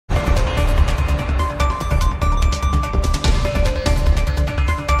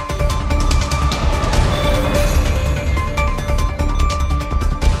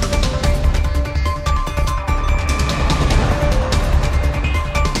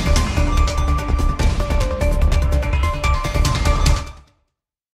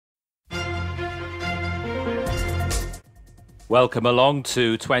Welcome along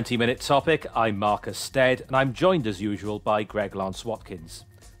to 20-Minute Topic. I'm Marcus Stead, and I'm joined as usual by Greg Lance-Watkins.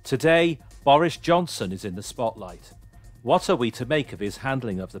 Today, Boris Johnson is in the spotlight. What are we to make of his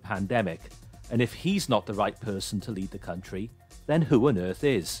handling of the pandemic? And if he's not the right person to lead the country, then who on earth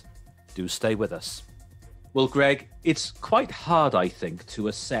is? Do stay with us. Well, Greg, it's quite hard, I think, to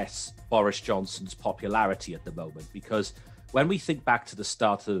assess Boris Johnson's popularity at the moment, because when we think back to the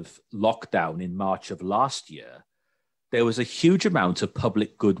start of lockdown in March of last year, there was a huge amount of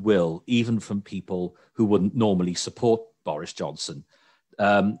public goodwill, even from people who wouldn't normally support Boris Johnson.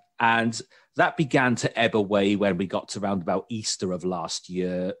 And that began to ebb away when we got to around about Easter of last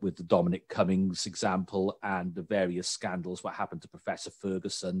year with the Dominic Cummings example and the various scandals, what happened to Professor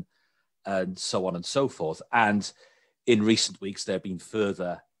Ferguson and so on and so forth. And in recent weeks, there have been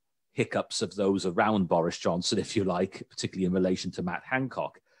further hiccups of those around Boris Johnson, if you like, particularly in relation to Matt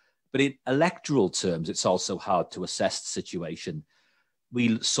Hancock. But in electoral terms, it's also hard to assess the situation.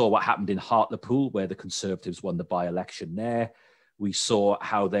 We saw what happened in Hartlepool, where the Conservatives won the by-election there. We saw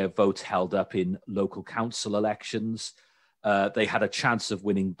how their vote held up in local council elections. They had a chance of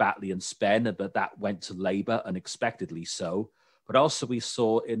winning Batley and Spen, but that went to Labour, unexpectedly so. But also we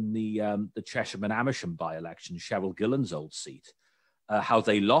saw in the Cheshire and Amersham by-election, Cheryl Gillen's old seat, how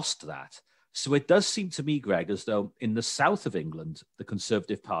they lost that. So it does seem to me, Greg, as though in the south of England, the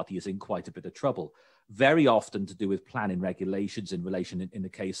Conservative Party is in quite a bit of trouble, very often to do with planning regulations in relation, in the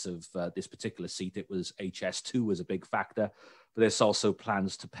case of this particular seat, it was HS2 was a big factor, but there's also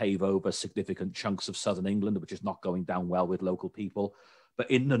plans to pave over significant chunks of southern England, which is not going down well with local people.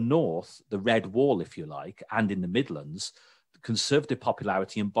 But in the north, the Red Wall, if you like, and in the Midlands, the Conservative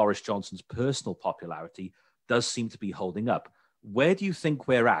popularity and Boris Johnson's personal popularity does seem to be holding up. Where do you think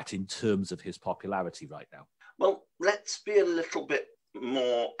we're at in terms of his popularity right now? Well, let's be a little bit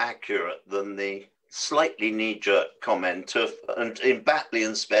more accurate than the slightly knee-jerk comment of, and in Batley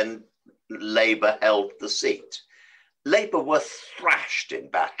and Spen, Labour held the seat. Labour were thrashed in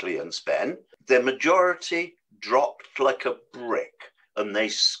Batley and Spen. Their majority dropped like a brick and they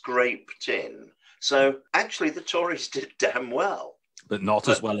scraped in. So actually the Tories did damn well. But not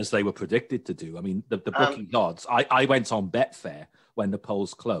as well as they were predicted to do. I mean, the booking odds. I went on Betfair when the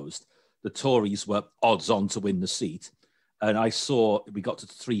polls closed. The Tories were odds on to win the seat. And I saw we got to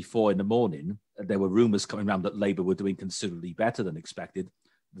 3-4 in the morning. And there were rumours coming around that Labour were doing considerably better than expected.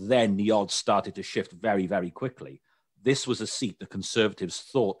 Then the odds started to shift very, very quickly. This was a seat the Conservatives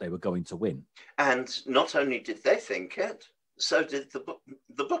thought they were going to win. And not only did they think it, so did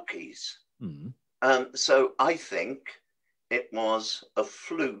the bookies. So I think it was a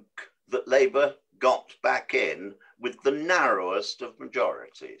fluke that Labour got back in with the narrowest of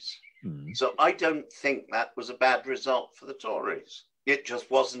majorities. So I don't think that was a bad result for the Tories. It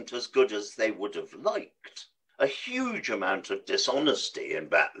just wasn't as good as they would have liked. A huge amount of dishonesty in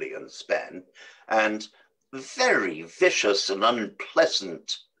Batley and Spen, and very vicious and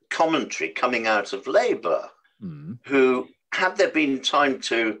unpleasant commentary coming out of Labour, who, had there been time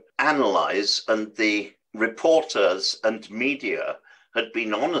to analyse and the reporters and media had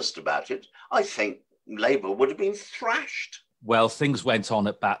been honest about it, I think Labour would have been thrashed. Well, things went on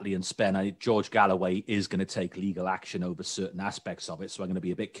at Batley and Spen. George Galloway is going to take legal action over certain aspects of it, so I'm going to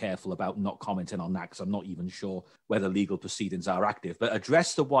be a bit careful about not commenting on that because I'm not even sure whether legal proceedings are active. But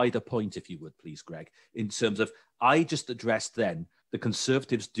address the wider point, if you would, please, Greg, in terms of, I just addressed then, the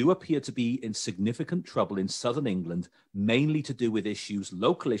Conservatives do appear to be in significant trouble in southern England, mainly to do with issues,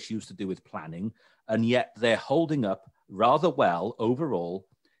 local issues to do with planning, and yet they're holding up rather well overall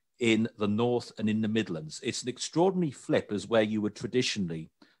in the north and in the Midlands. It's an extraordinary flip as where you would traditionally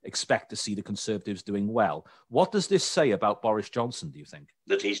expect to see the Conservatives doing well. What does this say about Boris Johnson, do you think?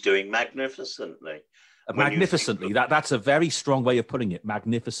 That he's doing magnificently. Magnificently. That's a very strong way of putting it,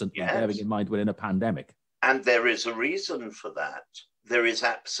 magnificently, yes. Bearing in mind we're in a pandemic. And there is a reason for that. There is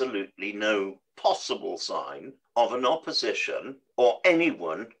absolutely no possible sign of an opposition or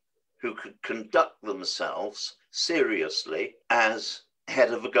anyone who could conduct themselves seriously as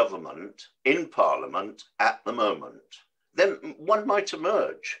head of a government in Parliament at the moment. Then one might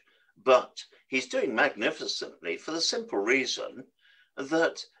emerge, but he's doing magnificently for the simple reason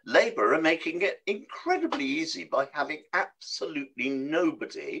that Labour are making it incredibly easy by having absolutely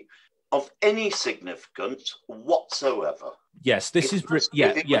nobody of any significance whatsoever. Yes, this is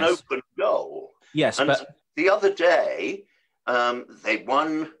an open goal. Yes, and but the other day they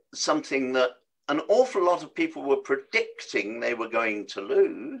won something that an awful lot of people were predicting they were going to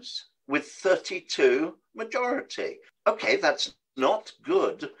lose with 32 majority. Okay, that's not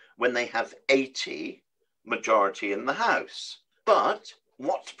good when they have 80 majority in the House. But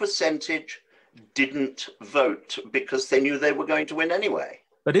what percentage didn't vote because they knew they were going to win anyway.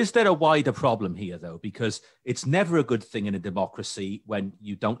 But is there a wider problem here, though? Because it's never a good thing in a democracy when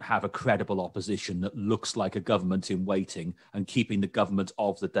you don't have a credible opposition that looks like a government in waiting and keeping the government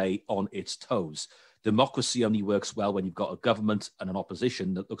of the day on its toes. Democracy only works well when you've got a government and an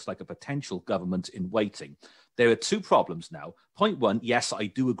opposition that looks like a potential government in waiting. There are two problems now. Point one, yes, I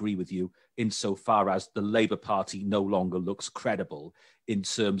do agree with you insofar as the Labour Party no longer looks credible in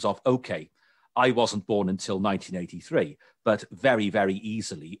terms of, okay, I wasn't born until 1983, but very, very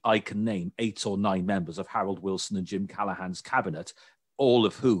easily I can name 8 or 9 members of Harold Wilson and Jim Callaghan's cabinet, all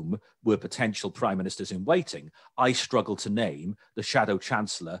of whom were potential prime ministers in waiting. I struggle to name the shadow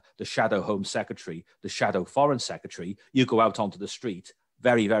chancellor, the shadow home secretary, the shadow foreign secretary. You go out onto the street,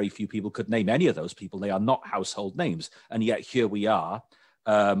 very, very few people could name any of those people. They are not household names. And yet here we are,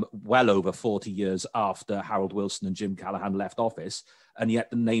 well over 40 years after Harold Wilson and Jim Callaghan left office. And yet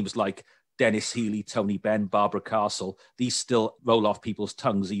the names like Dennis Healey, Tony Benn, Barbara Castle, these still roll off people's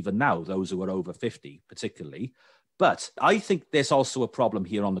tongues even now, those who are over 50 particularly. But I think there's also a problem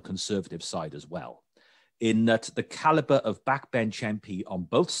here on the Conservative side as well, in that the calibre of backbench MP on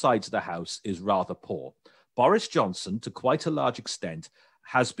both sides of the House is rather poor. Boris Johnson, to quite a large extent,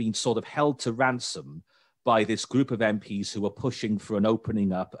 has been sort of held to ransom by this group of MPs who are pushing for an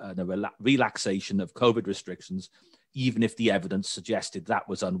opening up and a relaxation of COVID restrictions, even if the evidence suggested that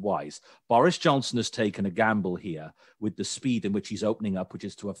was unwise. Boris Johnson has taken a gamble here with the speed in which he's opening up, which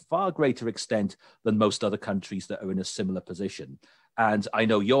is to a far greater extent than most other countries that are in a similar position. And I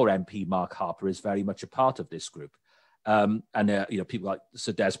know your MP, Mark Harper, is very much a part of this group. People like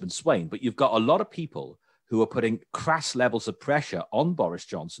Sir Desmond Swayne, but you've got a lot of people who are putting crass levels of pressure on Boris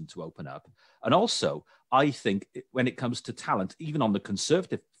Johnson to open up. And also, I think when it comes to talent, even on the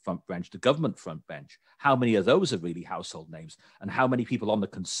Conservative front bench, the government front bench, how many of those are really household names? And how many people on the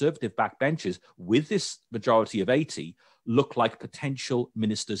Conservative backbenches with this majority of 80 look like potential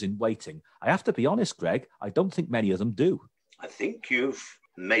ministers in waiting? I have to be honest, Greg, I don't think many of them do. I think you've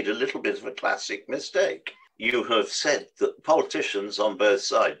made a little bit of a classic mistake. You have said that politicians on both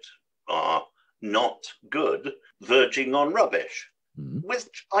sides are not good, verging on rubbish,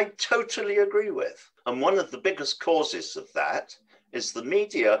 which I totally agree with. And one of the biggest causes of that is the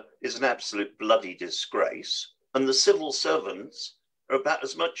media is an absolute bloody disgrace, and the civil servants are about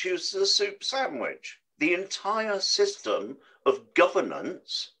as much use as a soup sandwich. The entire system of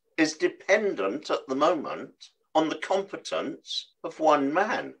governance is dependent at the moment on the competence of one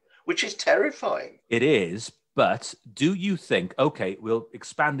man, which is terrifying. It is. But do you think, okay, we'll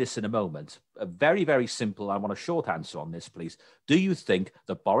expand this in a moment. A very, very simple, I want a short answer on this, please. Do you think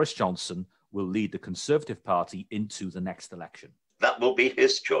that Boris Johnson will lead the Conservative Party into the next election? That will be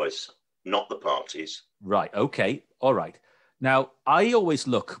his choice, not the party's. Right, okay, all right. Now, I always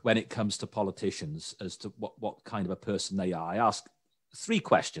look when it comes to politicians as to what kind of a person they are. I ask 3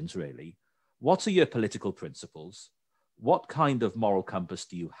 questions, really. What are your political principles? What kind of moral compass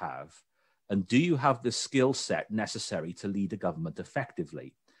do you have? And do you have the skill set necessary to lead a government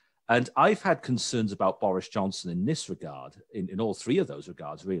effectively? And I've had concerns about Boris Johnson in this regard, in all 3 of those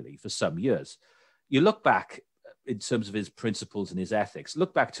regards, really, for some years. You look back in terms of his principles and his ethics,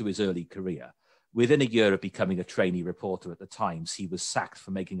 look back to his early career. Within a year of becoming a trainee reporter at the Times, he was sacked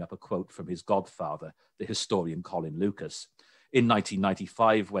for making up a quote from his godfather, the historian Colin Lucas. In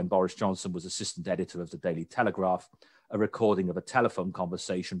 1995, when Boris Johnson was assistant editor of the Daily Telegraph, a recording of a telephone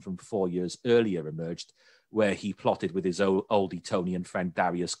conversation from 4 years earlier emerged, where he plotted with his old Etonian friend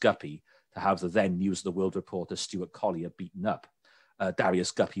Darius Guppy to have the then News of the World reporter Stuart Collier beaten up.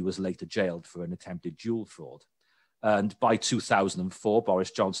 Darius Guppy was later jailed for an attempted jewel fraud. And by 2004,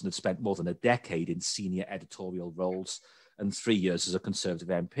 Boris Johnson had spent more than a decade in senior editorial roles and 3 years as a Conservative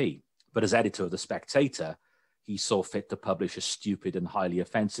MP. But as editor of The Spectator, he saw fit to publish a stupid and highly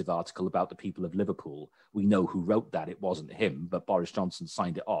offensive article about the people of Liverpool. We know who wrote that. It wasn't him, but Boris Johnson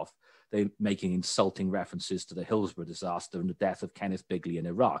signed it off. They making insulting references to the Hillsborough disaster and the death of Kenneth Bigley in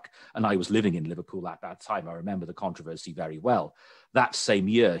Iraq. And I was living in Liverpool at that time. I remember the controversy very well. That same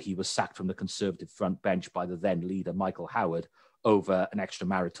year, he was sacked from the Conservative front bench by the then leader, Michael Howard, over an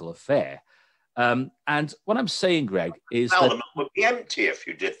extramarital affair. And what I'm saying, Greg, is Parliament would be empty if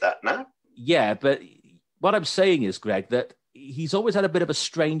you did that now. Yeah, but what I'm saying is, Greg, that he's always had a bit of a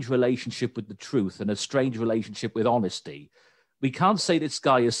strange relationship with the truth and a strange relationship with honesty. We can't say this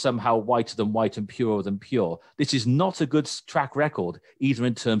guy is somehow whiter than white and purer than pure. This is not a good track record, either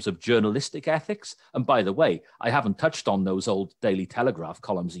in terms of journalistic ethics. And by the way, I haven't touched on those old Daily Telegraph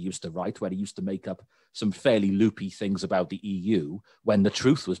columns he used to write, where he used to make up some fairly loopy things about the EU when the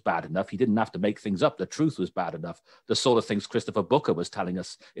truth was bad enough. He didn't have to make things up. The truth was bad enough. The sort of things Christopher Booker was telling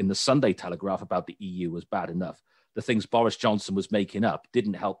us in the Sunday Telegraph about the EU was bad enough. The things Boris Johnson was making up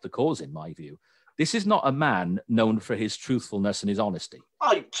didn't help the cause, in my view. This is not a man known for his truthfulness and his honesty.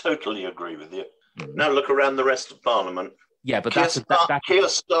 I totally agree with you. Now look around the rest of Parliament. Yeah, but Keir that's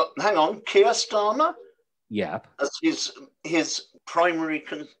Starmer. Yeah, As his primary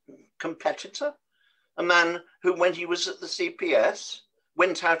competitor, a man who, when he was at the CPS,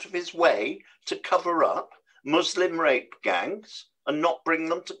 went out of his way to cover up Muslim rape gangs and not bring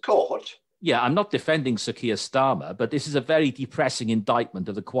them to court. Yeah, I'm not defending Sir Keir Starmer, but this is a very depressing indictment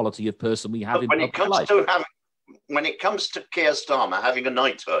of the quality of person we have in public life. When it comes to Keir Starmer having a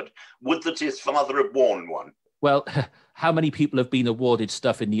knighthood, would that his father had worn one? Well, how many people have been awarded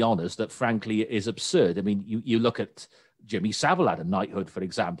stuff in the honours that, frankly, is absurd? I mean, you look at Jimmy Savile had a knighthood, for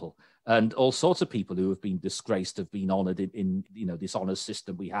example, and all sorts of people who have been disgraced have been honoured in this honours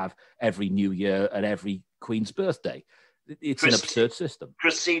system we have every New Year and every Queen's birthday. It's an absurd system.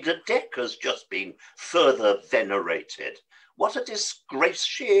 Cressida Dick has just been further venerated. What a disgrace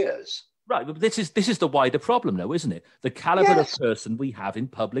she is. Right, but this is the wider problem, though, isn't it? The calibre of person we have in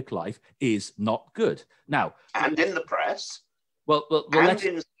public life is not good. Now, and in the press, well and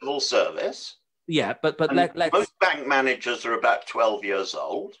in civil service. Yeah, but most bank managers are about 12 years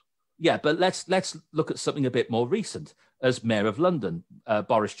old. Yeah, but let's look at something a bit more recent. As Mayor of London,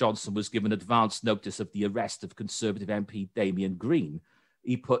 Boris Johnson was given advance notice of the arrest of Conservative MP Damian Green.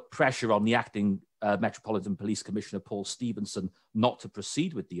 He put pressure on the acting Metropolitan Police Commissioner Paul Stevenson not to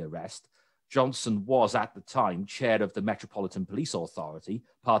proceed with the arrest. Johnson was at the time chair of the Metropolitan Police Authority,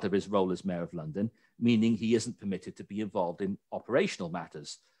 part of his role as Mayor of London, meaning he isn't permitted to be involved in operational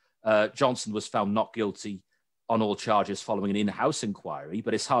matters. Johnson was found not guilty on all charges following an in-house inquiry,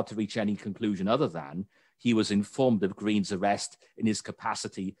 but it's hard to reach any conclusion other than he was informed of Green's arrest in his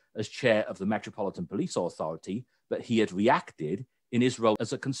capacity as chair of the Metropolitan Police Authority, but he had reacted in his role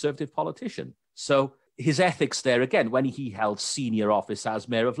as a Conservative politician. So his ethics there, again, when he held senior office as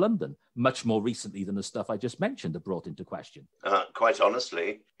Mayor of London, much more recently than the stuff I just mentioned, are brought into question. Quite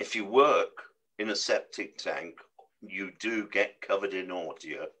honestly, if you work in a septic tank, you do get covered in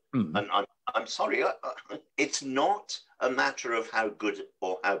ordure. And I'm sorry, it's not a matter of how good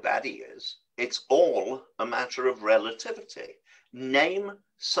or how bad he is. It's all a matter of relativity. Name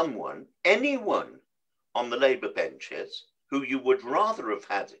someone, anyone on the Labour benches who you would rather have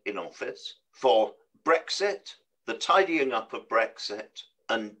had in office for Brexit, the tidying up of Brexit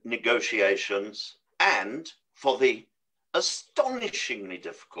and negotiations, and for the astonishingly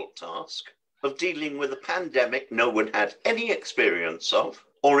difficult task of dealing with a pandemic no one had any experience of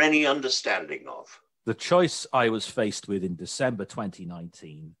or any understanding of. The choice I was faced with in December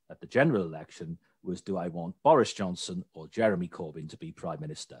 2019 at the general election was, do I want Boris Johnson or Jeremy Corbyn to be Prime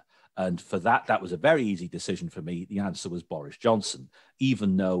Minister? And for that was a very easy decision for me. The answer was Boris Johnson,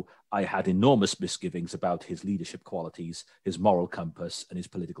 even though I had enormous misgivings about his leadership qualities, his moral compass, and his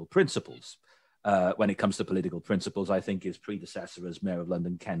political principles. When it comes to political principles, I think his predecessor as Mayor of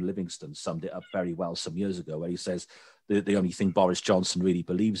London, Ken Livingstone, summed it up very well some years ago, where he says the only thing Boris Johnson really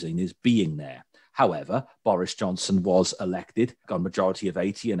believes in is being there. However, Boris Johnson was elected on a majority of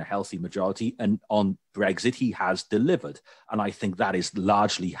 80 and a healthy majority, and on Brexit, he has delivered. And I think that is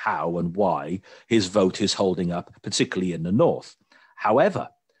largely how and why his vote is holding up, particularly in the north. However,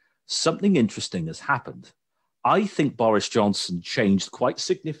 something interesting has happened. I think Boris Johnson changed quite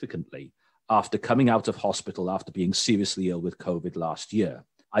significantly after coming out of hospital after being seriously ill with COVID last year.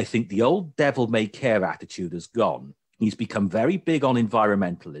 I think the old devil may care attitude has gone. He's become very big on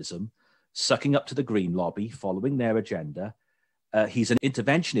environmentalism, sucking up to the Green lobby, following their agenda. He's an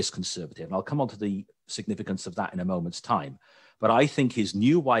interventionist Conservative, and I'll come on to the significance of that in a moment's time. But I think his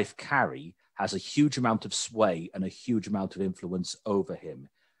new wife, Carrie, has a huge amount of sway and a huge amount of influence over him.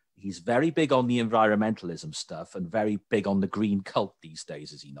 He's very big on the environmentalism stuff and very big on the Green cult these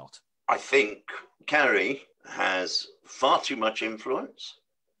days, is he not? I think Carrie has far too much influence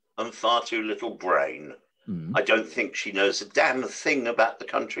and far too little brain. I don't think she knows a damn thing about the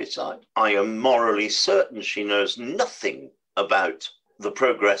countryside. I am morally certain she knows nothing about the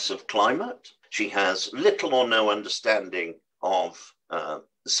progress of climate. She has little or no understanding of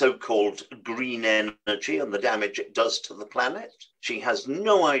so-called green energy and the damage it does to the planet. She has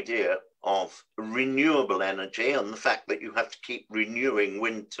no idea of renewable energy and the fact that you have to keep renewing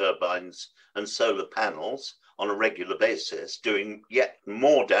wind turbines and solar panels on a regular basis, doing yet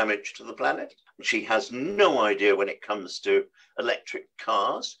more damage to the planet. She has no idea when it comes to electric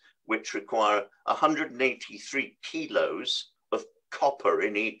cars, which require 183 kilos of copper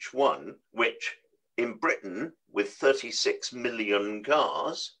in each one, which in Britain with 36 million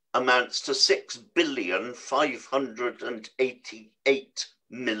cars amounts to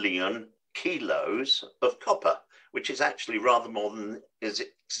 6,588,000,000 kilos of copper, which is actually rather more than is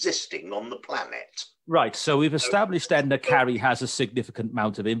existing on the planet. Right, so we've established then that Carrie has a significant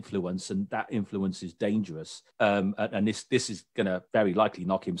amount of influence, and that influence is dangerous. And this is going to very likely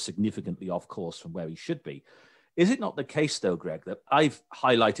knock him significantly off course from where he should be. Is it not the case, though, Greg, that I've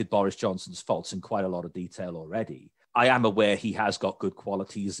highlighted Boris Johnson's faults in quite a lot of detail already? I am aware he has got good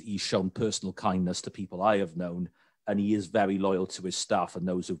qualities. He's shown personal kindness to people I have known, and he is very loyal to his staff and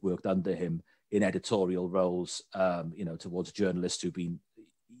those who've worked under him in editorial roles, towards journalists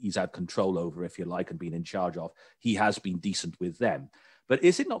he's had control over, if you like, and been in charge of. He has been decent with them. But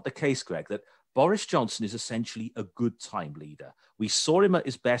is it not the case, Greg, that Boris Johnson is essentially a good time leader? We saw him at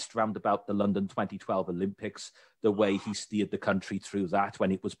his best round about the London 2012 Olympics, the way he steered the country through that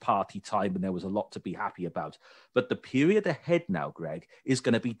when it was party time and there was a lot to be happy about. But the period ahead now, Greg, is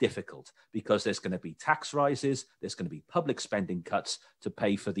going to be difficult because there's going to be tax rises, there's going to be public spending cuts to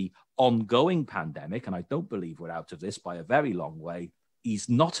pay for the ongoing pandemic, and I don't believe we're out of this by a very long way. He's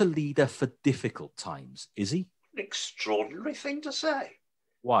not a leader for difficult times, is he? An extraordinary thing to say.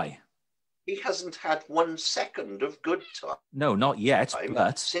 Why? He hasn't had 1 second of good time. No, not yet.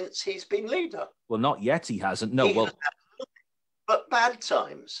 But since he's been leader. Well, not yet. He hasn't. No, but bad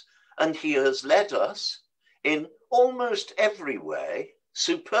times, and he has led us in almost every way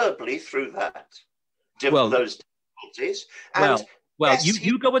superbly through that. Those difficulties. And well,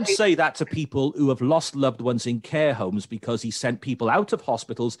 you go and say that to people who have lost loved ones in care homes because he sent people out of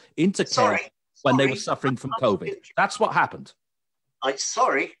hospitals into care when they were suffering from COVID. That's what happened. I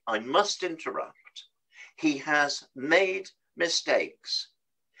must interrupt. He has made mistakes.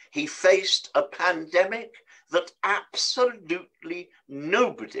 He faced a pandemic that absolutely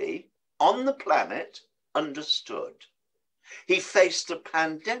nobody on the planet understood. He faced a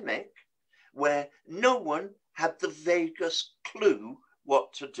pandemic where no one had the vaguest clue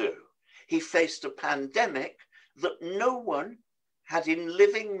what to do. He faced a pandemic that no one had in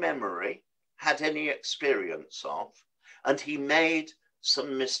living memory had any experience of. And he made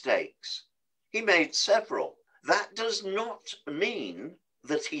some mistakes. He made several. That does not mean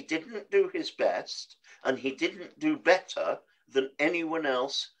that he didn't do his best and he didn't do better than anyone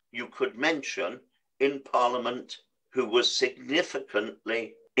else you could mention in Parliament who was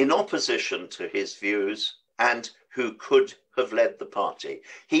significantly in opposition to his views and who could have led the party.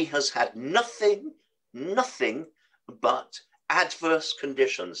 He has had nothing but adverse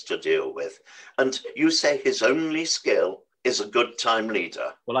conditions to deal with. And you say his only skill is a good time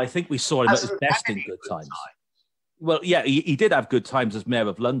leader. Well, I think we saw him at his best in good times. Well, yeah, he did have good times as Mayor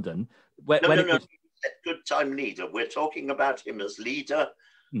of London. No, good time leader. We're talking about him as leader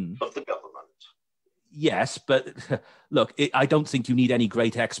of the government. Yes, but look, I don't think you need any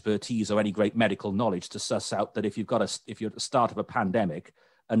great expertise or any great medical knowledge to suss out that if you're at the start of a pandemic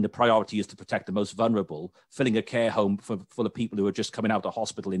and the priority is to protect the most vulnerable, filling a care home full of people who are just coming out of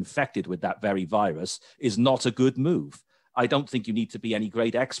hospital infected with that very virus is not a good move. I don't think you need to be any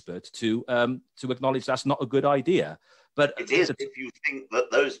great expert to acknowledge that's not a good idea. But it is if you think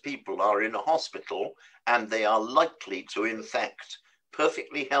that those people are in a hospital and they are likely to infect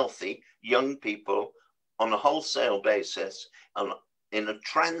perfectly healthy young people on a wholesale basis and in a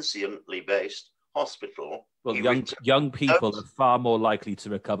transiently based hospital. Well, young people are far more likely to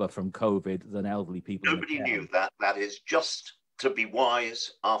recover from COVID than elderly people. Nobody knew that. That is just to be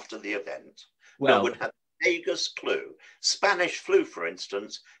wise after the event. Well, no one had the vaguest clue. Spanish flu, for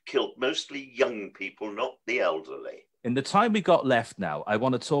instance, killed mostly young people, not the elderly. In the time we got left now, I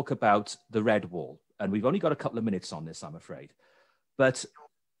want to talk about the Red Wall. And we've only got a couple of minutes on this, I'm afraid. But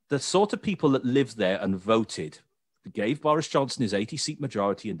the sort of people that lived there and voted, gave Boris Johnson his 80-seat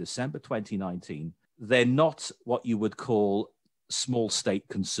majority in December 2019, they're not what you would call small state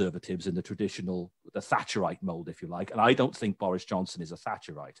conservatives in the Thatcherite mold, if you like. And I don't think Boris Johnson is a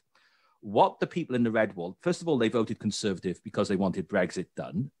Thatcherite. What the people in the Red Wall, first of all, they voted Conservative because they wanted Brexit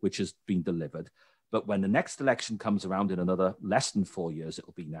done, which has been delivered. But when the next election comes around in another less than 4 years,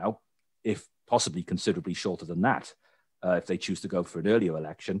 it'll be now, if possibly considerably shorter than that, if they choose to go for an earlier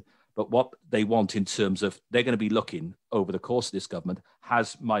election. But what they want in terms of, they're going to be looking over the course of this government,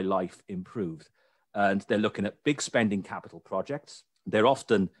 has my life improved? And they're looking at big spending capital projects. They're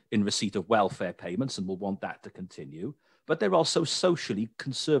often in receipt of welfare payments and will want that to continue. But they're also socially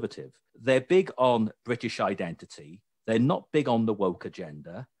conservative. They're big on British identity. They're not big on the woke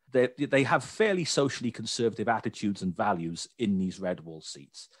agenda. They have fairly socially conservative attitudes and values in these Red Wall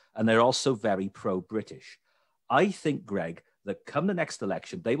seats. And they're also very pro-British. I think, Greg, that come the next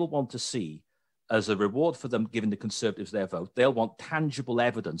election, they will want to see as a reward for them giving the Conservatives their vote, they'll want tangible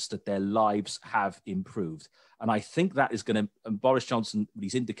evidence that their lives have improved. And I think that is going to, and Boris Johnson,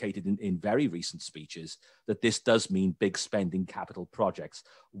 he's indicated in very recent speeches that this does mean big spending capital projects.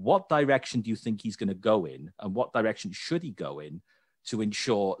 What direction do you think he's going to go in, and what direction should he go in to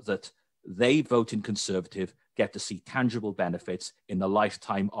ensure that they voting Conservative get to see tangible benefits in the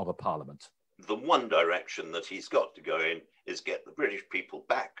lifetime of a parliament? The one direction that he's got to go in is get the British people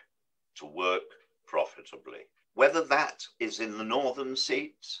back to work profitably. Whether that is in the northern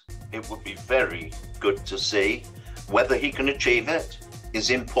seats, it would be very good to see. Whether he can achieve it is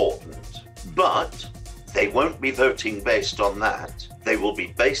important. But they won't be voting based on that. They will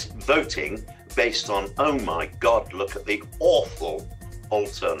be voting based on, oh my God, look at the awful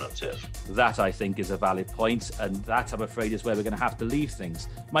alternative. That, I think, is a valid point, and that, I'm afraid, is where we're going to have to leave things.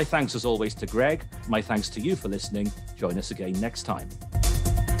 My thanks, as always, to Greg. My thanks to you for listening. Join us again next time.